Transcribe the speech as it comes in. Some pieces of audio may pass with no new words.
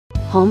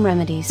Home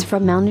remedies for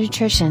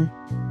malnutrition.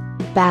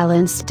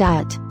 Balanced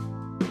diet.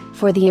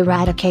 For the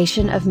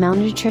eradication of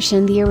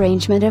malnutrition, the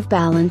arrangement of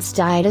balanced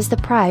diet is the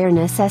prior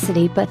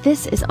necessity, but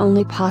this is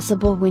only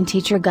possible when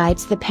teacher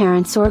guides the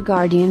parents or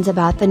guardians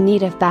about the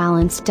need of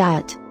balanced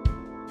diet.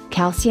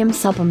 Calcium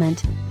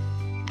supplement.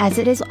 As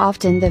it is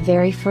often the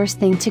very first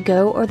thing to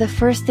go or the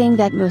first thing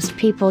that most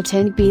people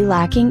tend to be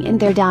lacking in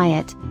their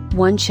diet,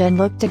 one should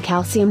look to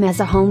calcium as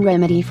a home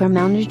remedy for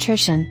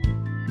malnutrition.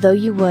 Though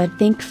you would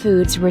think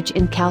foods rich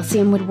in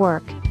calcium would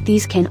work,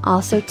 these can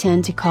also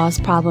tend to cause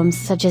problems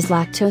such as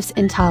lactose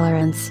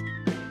intolerance.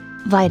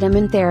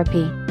 Vitamin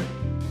therapy.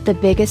 The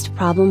biggest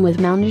problem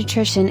with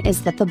malnutrition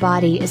is that the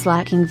body is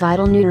lacking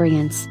vital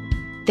nutrients.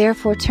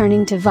 Therefore,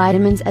 turning to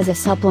vitamins as a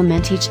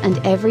supplement each and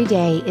every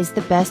day is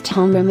the best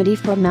home remedy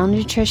for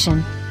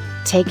malnutrition.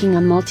 Taking a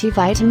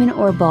multivitamin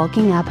or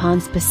bulking up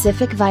on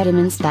specific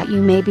vitamins that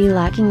you may be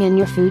lacking in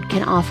your food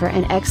can offer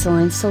an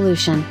excellent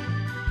solution.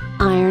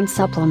 Iron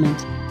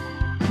supplement.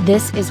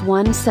 This is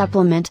one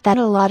supplement that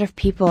a lot of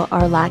people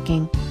are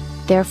lacking.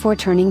 Therefore,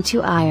 turning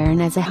to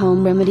iron as a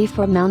home remedy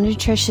for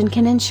malnutrition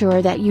can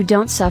ensure that you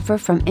don't suffer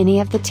from any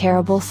of the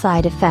terrible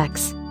side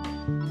effects.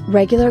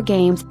 Regular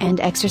games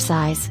and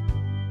exercise.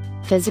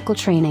 Physical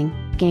training,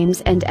 games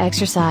and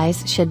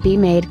exercise should be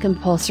made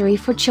compulsory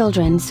for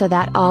children so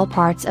that all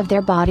parts of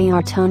their body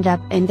are toned up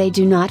and they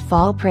do not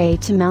fall prey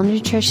to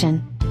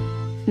malnutrition.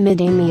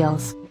 Midday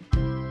meals.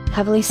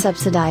 Heavily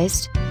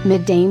subsidized,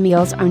 midday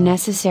meals are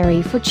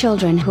necessary for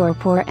children who are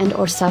poor and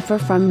or suffer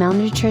from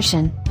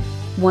malnutrition.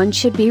 One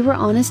should be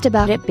honest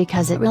about it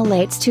because it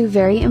relates to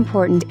very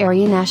important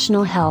area: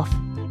 national health.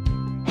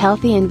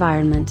 Healthy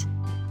environment.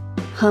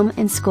 Home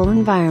and school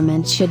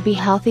environments should be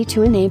healthy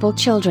to enable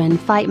children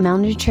fight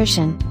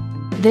malnutrition.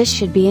 This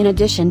should be in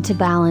addition to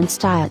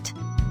balanced diet.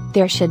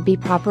 There should be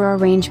proper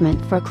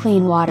arrangement for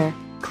clean water,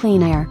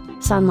 clean air,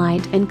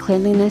 sunlight and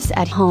cleanliness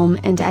at home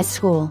and at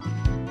school.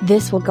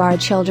 This will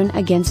guard children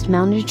against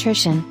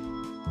malnutrition.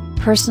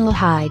 Personal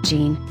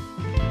hygiene.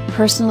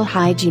 Personal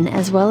hygiene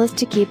as well as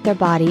to keep their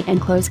body and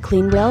clothes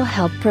clean will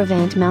help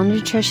prevent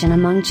malnutrition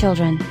among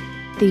children.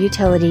 The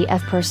utility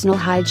of personal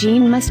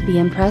hygiene must be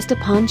impressed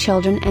upon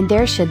children and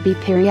there should be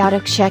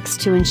periodic checks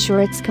to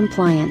ensure its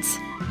compliance.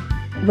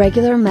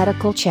 Regular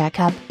medical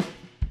checkup.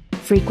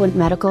 Frequent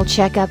medical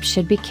checkups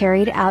should be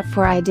carried out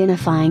for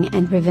identifying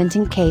and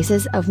preventing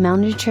cases of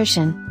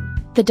malnutrition.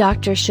 The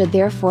doctor should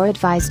therefore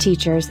advise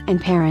teachers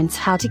and parents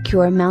how to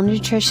cure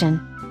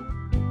malnutrition.